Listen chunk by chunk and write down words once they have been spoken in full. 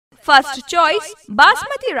First choice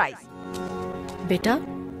basmati rice. बेटा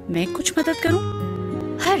मैं कुछ मदद करूं?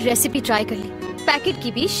 हर रेसिपी ट्राई कर ली, पैकेट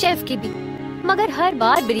की भी, शेफ की भी, मगर हर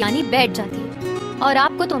बार बिरयानी बैठ जाती है। और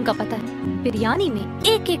आपको तो उनका पता है, बिरयानी में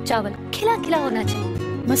एक एक चावल खिला खिला होना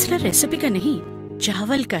चाहिए। मसला रेसिपी का नहीं,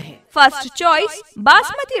 चावल का है। First choice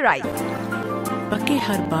basmati rice. पके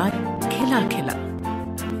हर बार खिला खिला,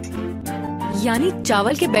 यानी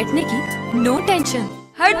चावल के बैठने की नो टेंशन।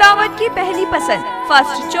 हर दावत की पहली पसंद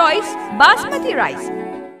फर्स्ट चॉइस बासमती राइस।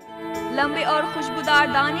 लंबे और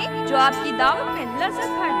खुशबूदार दाने जो आपकी दावत में लज्जत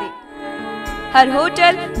भर दे। हर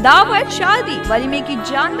होटल, दावत, शादी, वलीमे की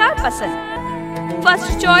जानदार पसंद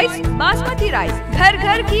फर्स्ट चॉइस बासमती राइस। घर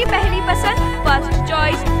घर की पहली पसंद first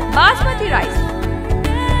choice basmati rice.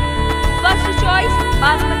 First choice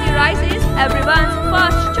basmati rice is everyone's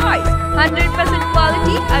first choice. 100%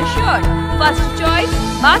 quality assured. First choice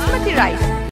basmati rice.